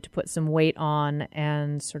started to put some weight on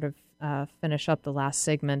and sort of finish up the last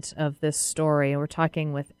segment of this story. And we're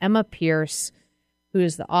talking with Emma Pearse, who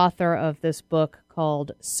is the author of this book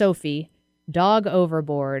called Sophie, Dog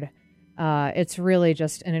Overboard. It's really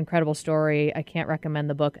just an incredible story. I can't recommend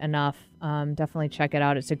the book enough. Definitely check it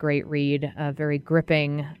out. It's a great read, a very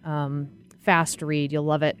gripping, fast read. You'll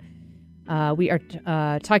love it. We are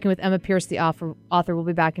talking with Emma Pearse, the author. We'll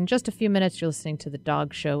be back in just a few minutes. You're listening to The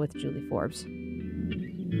Dog Show with Julie Forbes.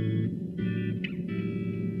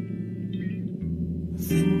 I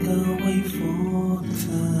think I'll wait for the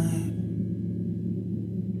time.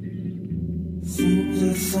 Seems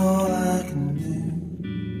that's all I can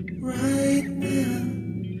do right now.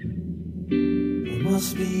 There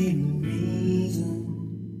must be a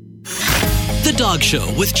reason. The Dog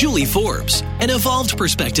Show with Julie Forbes, an evolved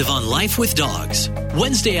perspective on life with dogs.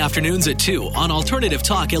 Wednesday afternoons at 2 on Alternative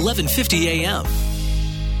Talk 1150 AM.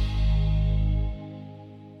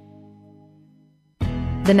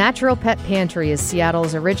 The Natural Pet Pantry is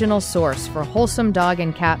Seattle's original source for wholesome dog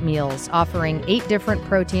and cat meals, offering 8 different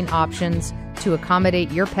protein options to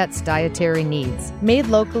accommodate your pet's dietary needs. Made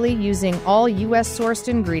locally using all U.S.-sourced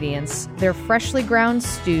ingredients, their freshly ground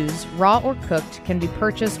stews, raw or cooked, can be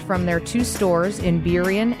purchased from their 2 stores in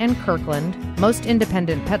Burien and Kirkland, most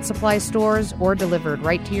independent pet supply stores, or delivered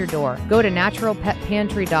right to your door. Go to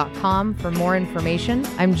naturalpetpantry.com for more information.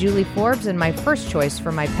 I'm Julie Forbes, and my first choice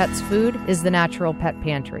for my pet's food is the Natural Pet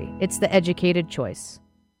Pantry. It's the educated choice.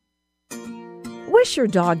 Wish your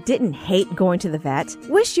dog didn't hate going to the vet?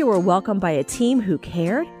 Wish you were welcomed by a team who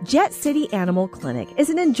cared? Jet City Animal Clinic is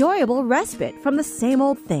an enjoyable respite from the same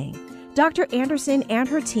old thing. Dr. Anderson and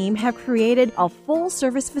her team have created a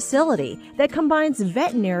full-service facility that combines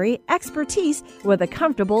veterinary expertise with a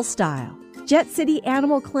comfortable style. Jet City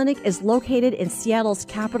Animal Clinic is located in Seattle's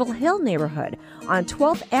Capitol Hill neighborhood on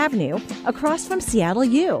 12th Avenue across from Seattle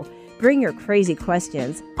U. Bring your crazy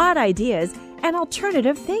questions, odd ideas, and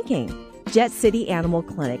alternative thinking. Jet City Animal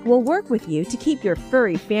Clinic will work with you to keep your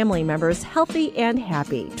furry family members healthy and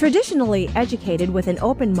happy. Traditionally educated with an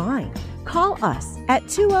open mind, call us at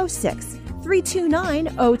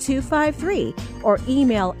 206-329-0253 or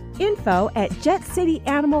email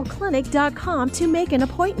info@jetcityanimalclinic.com to make an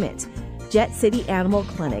appointment. Jet City Animal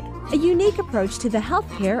Clinic, a unique approach to the health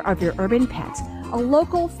care of your urban pet, a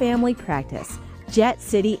local family practice.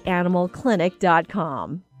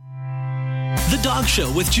 JetCityAnimalClinic.com. The Dog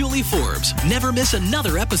Show with Julie Forbes. Never miss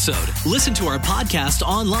another episode. Listen to our podcast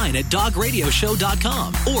online at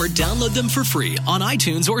dogradioshow.com or download them for free on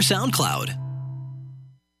iTunes or SoundCloud.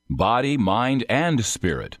 Body, mind, and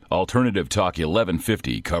spirit. Alternative Talk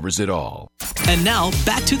 1150 covers it all. And now,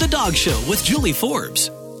 back to the Dog Show with Julie Forbes.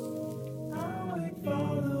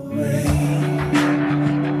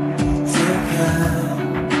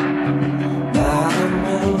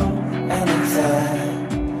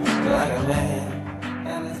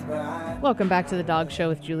 Welcome back to the Dog Show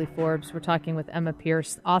with Julie Forbes. We're talking with Emma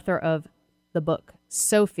Pearse, author of the book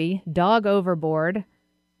Sophie, Dog Overboard.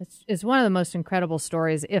 It's one of the most incredible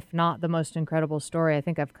stories, if not the most incredible story I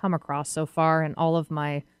think I've come across so far in all of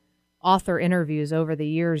my author interviews over the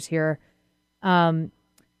years here. So,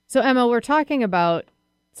 Emma, we're talking about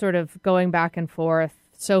sort of going back and forth,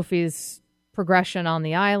 Sophie's progression on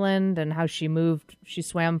the island and how she moved. She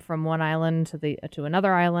swam from one island to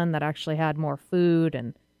another island that actually had more food,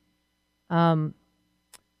 and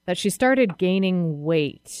that she started gaining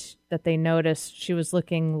weight, that they noticed she was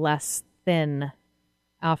looking less thin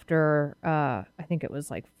after, I think it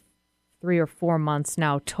was like 3 or 4 months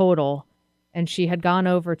now total. And she had gone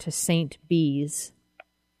over to St. Bees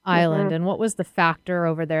Island. Mm-hmm. And what was the factor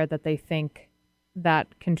over there that they think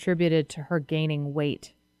that contributed to her gaining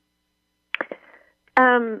weight?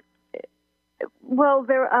 Well,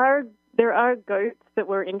 there are goats that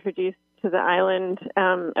were introduced to the island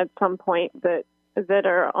at some point that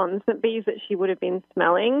are on St. Bees that she would have been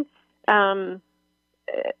smelling.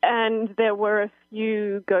 And there were a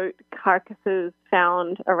few goat carcasses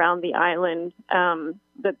found around the island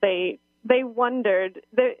that they wondered.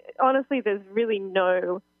 Honestly, there's really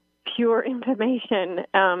no pure information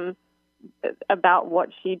about what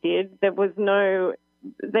she did. There was no.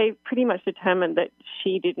 They pretty much determined that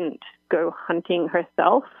she didn't go hunting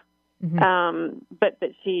herself, mm-hmm. But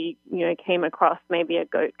that she, came across maybe a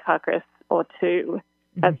goat carcass or two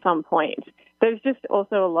mm-hmm. at some point. There's just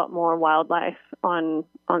also a lot more wildlife on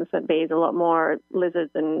St. Bees, a lot more lizards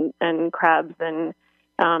and crabs, and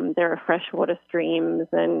there are freshwater streams,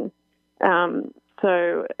 and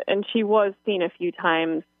she was seen a few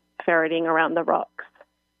times ferreting around the rocks.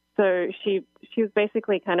 So she was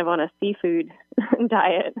basically kind of on a seafood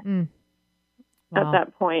diet at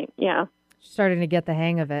that point. Yeah, starting to get the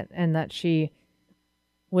hang of it, and that she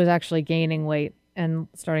was actually gaining weight and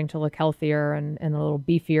starting to look healthier and a little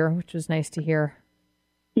beefier, which was nice to hear.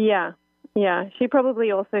 Yeah. She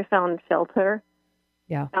probably also found shelter.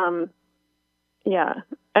 Yeah.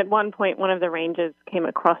 At one point, one of the rangers came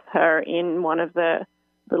across her in one of the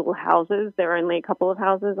little houses. There were only a couple of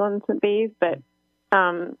houses on St. Bees, but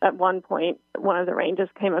at one point, one of the rangers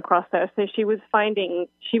came across her. So she was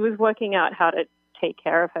working out how to take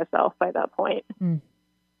care of herself by that point. Mm.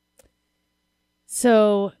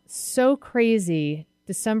 So crazy.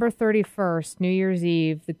 December 31st, New Year's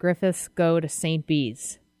Eve, the Griffiths go to St.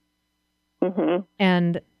 Bees. Mm-hmm.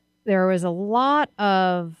 And there was a lot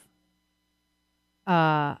of...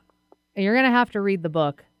 you're going to have to read the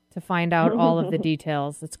book to find out all of the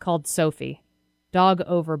details. It's called Sophie, Dog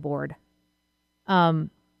Overboard. There's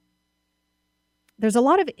a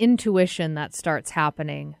lot of intuition that starts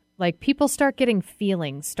happening. Like, people start getting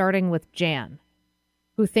feelings, starting with Jan,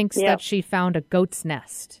 who thinks that she found a goat's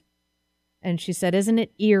nest. And she said, "Isn't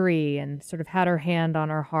it eerie?" And sort of had her hand on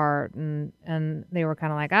her heart. And they were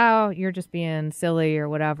kind of like, "Oh, you're just being silly," or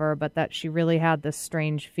whatever. But that she really had this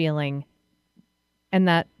strange feeling. And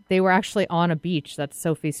that they were actually on a beach that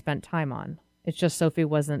Sophie spent time on. It's just Sophie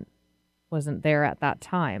wasn't there at that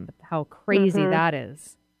time. But how crazy that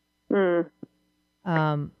is. Mm.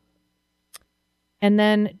 And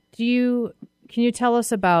then can you tell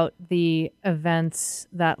us about the events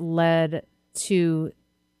that led to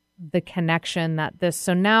the connection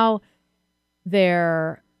so now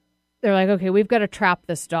they're like, okay, we've got to trap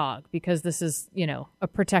this dog because this is, a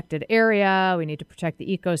protected area. We need to protect the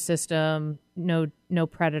ecosystem. No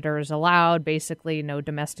predators allowed, basically no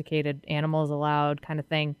domesticated animals allowed, kind of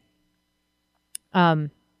thing.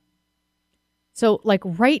 So like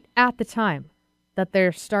right at the time that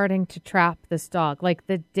they're starting to trap this dog, like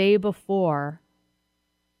the day before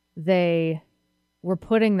they were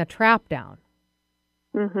putting the trap down,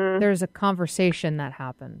 there's a conversation that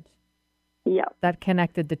happened. Yeah. That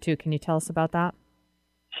connected the two. Can you tell us about that?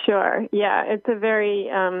 Sure. Yeah. It's a very,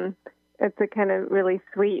 it's a kind of really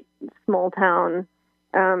sweet small town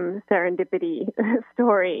serendipity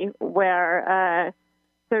story where,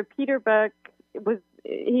 so Peter Burke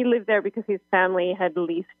he lived there because his family had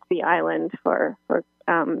leased the island for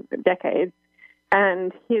decades.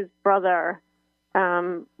 And his brother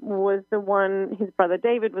was the one, his brother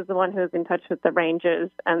David was the one who was in touch with the rangers,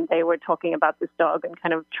 and they were talking about this dog and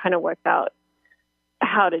kind of trying to work out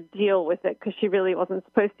how to deal with it, because she really wasn't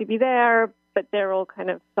supposed to be there, but they're all kind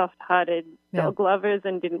of soft-hearted dog lovers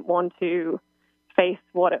and didn't want to face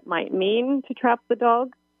what it might mean to trap the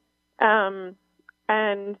dog.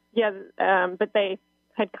 But they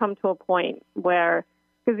had come to a point where,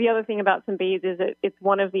 because the other thing about some bees is it's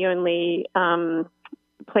one of the only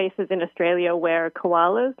places in Australia where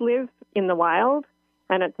koalas live in the wild,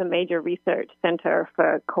 and it's a major research center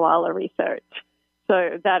for koala research.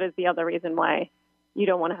 So that is the other reason why you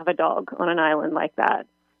don't want to have a dog on an island like that.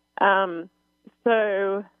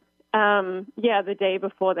 The day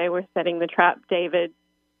before they were setting the trap, David,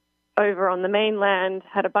 over on the mainland,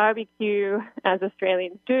 had a barbecue, as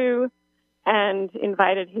Australians do, and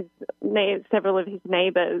invited several of his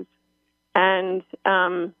neighbors. And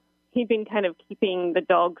he'd been kind of keeping the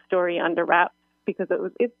dog story under wraps because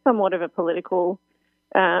it's somewhat of a political,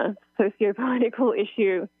 socio-political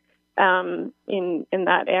issue in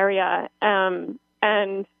that area.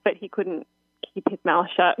 But he couldn't keep his mouth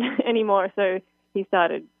shut anymore, so he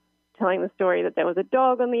started telling the story that there was a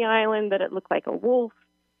dog on the island, that it looked like a wolf,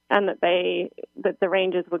 and that the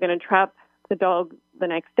rangers were going to trap the dog the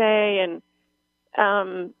next day. And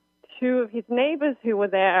two of his neighbors who were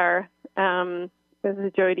there, this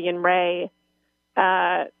is Jody and Ray,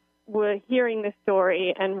 were hearing this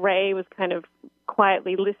story, and Ray was kind of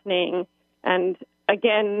quietly listening. And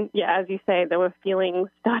again, as you say, there were feelings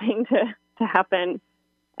starting to happen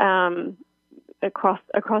across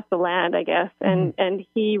the land, I guess. And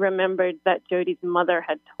he remembered that Jody's mother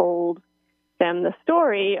had told them the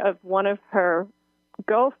story of one of her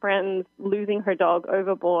girlfriends losing her dog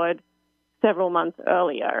Overboard several months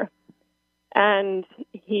earlier. And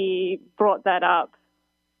he brought that up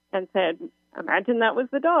and said, imagine that was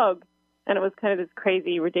the dog. And it was kind of this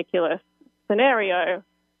crazy, ridiculous scenario.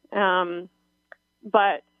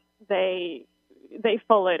 But they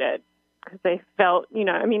followed it because they felt,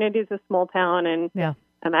 it is a small town, and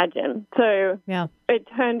imagine. So it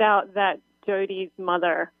turned out that Jody's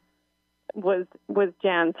mother was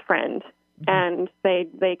Jan's friend, and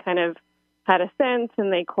they kind of had a sense,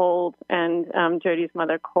 and they called, and Jody's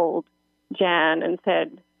mother called Jan and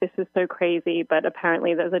said, this is so crazy, but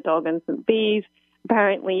apparently there's a dog and some bees.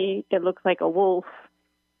 Apparently it looks like a wolf.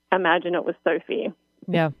 Imagine it was Sophie.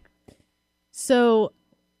 Yeah. So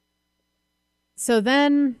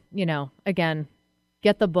then, again,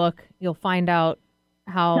 get the book. You'll find out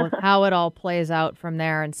how it all plays out from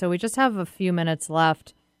there. And so we just have a few minutes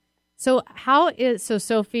left. So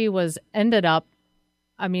Sophie ended up,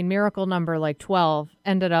 miracle number 12,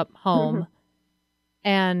 ended up home.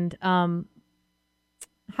 And how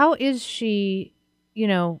is she,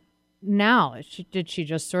 now? Did she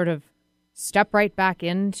just sort of step right back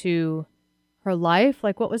into her life?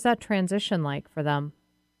 What was that transition like for them?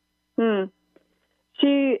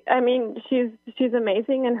 She's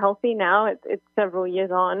amazing and healthy now. It's several years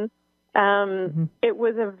on. It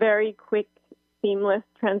was a very quick, seamless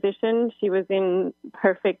transition. She was in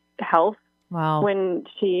perfect health when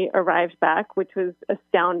she arrived back, which was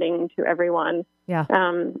astounding to everyone. Yeah.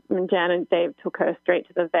 Jan and Dave took her straight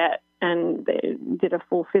to the vet, and they did a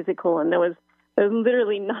full physical, and there was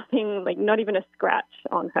literally nothing, not even a scratch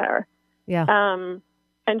on her. Yeah.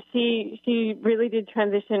 And she really did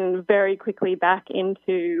transition very quickly back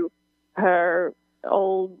into her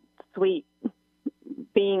old, sweet,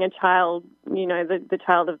 being a child, the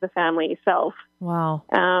child of the family self. Wow.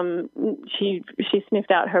 She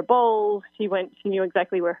sniffed out her bowls. She knew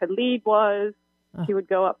exactly where her lead was. She would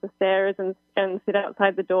go up the stairs and sit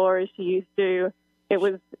outside the door as she used to. It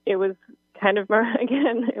was kind of,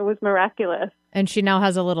 again, it was miraculous. And she now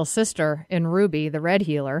has a little sister in Ruby, the red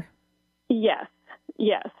healer. Yes.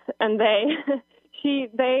 And they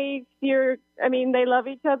love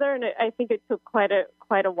each other, and I think it took quite a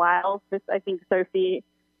while. I think Sophie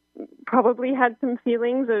probably had some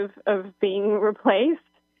feelings of being replaced,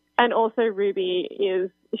 and also Ruby is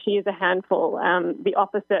a handful,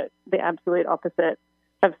 the absolute opposite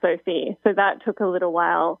of Sophie. So that took a little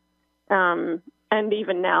while, and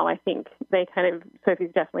even now I think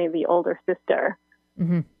Sophie's definitely the older sister.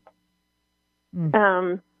 Mm-hmm.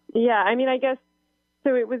 I guess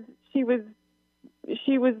so. She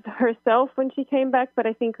was herself when she came back, but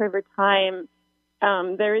I think over time,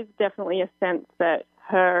 there is definitely a sense that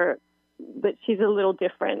she's a little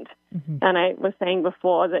different. Mm-hmm. And I was saying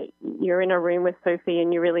before that you're in a room with Sophie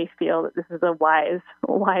and you really feel that this is a wise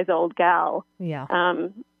old gal. Yeah.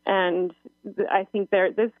 And I think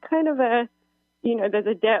there's kind of there's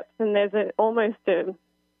a depth, and there's almost a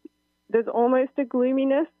there's almost a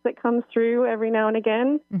gloominess that comes through every now and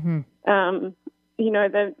again. Mm-hmm.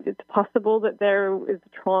 That it's possible that there is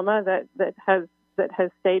trauma that has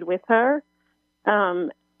stayed with her,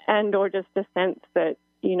 and or just a sense that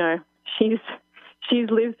she's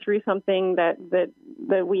lived through something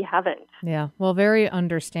that we haven't. Yeah, well, very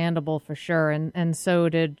understandable for sure, and so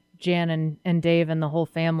did Jan and Dave and the whole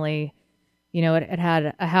family. It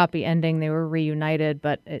had a happy ending. They were reunited,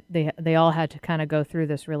 but they all had to kind of go through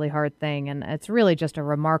this really hard thing, and it's really just a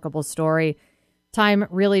remarkable story. Time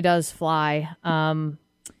really does fly.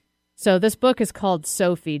 So this book is called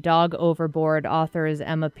Sophie, Dog Overboard. Author is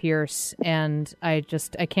Emma Pearse, and I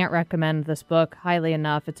can't recommend this book highly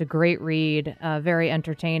enough. It's a great read, very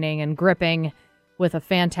entertaining and gripping, with a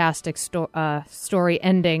fantastic story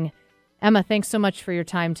ending. Emma, thanks so much for your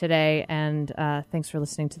time today, and thanks for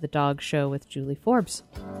listening to The Dog Show with Julie Forbes.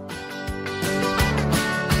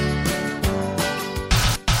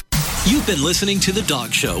 You've been listening to The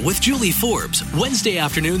Dog Show with Julie Forbes, Wednesday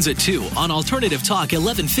afternoons at 2 on Alternative Talk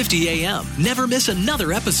 1150 AM. Never miss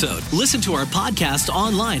another episode. Listen to our podcast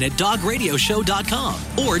online at dogradioshow.com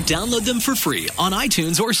or download them for free on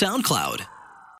iTunes or SoundCloud.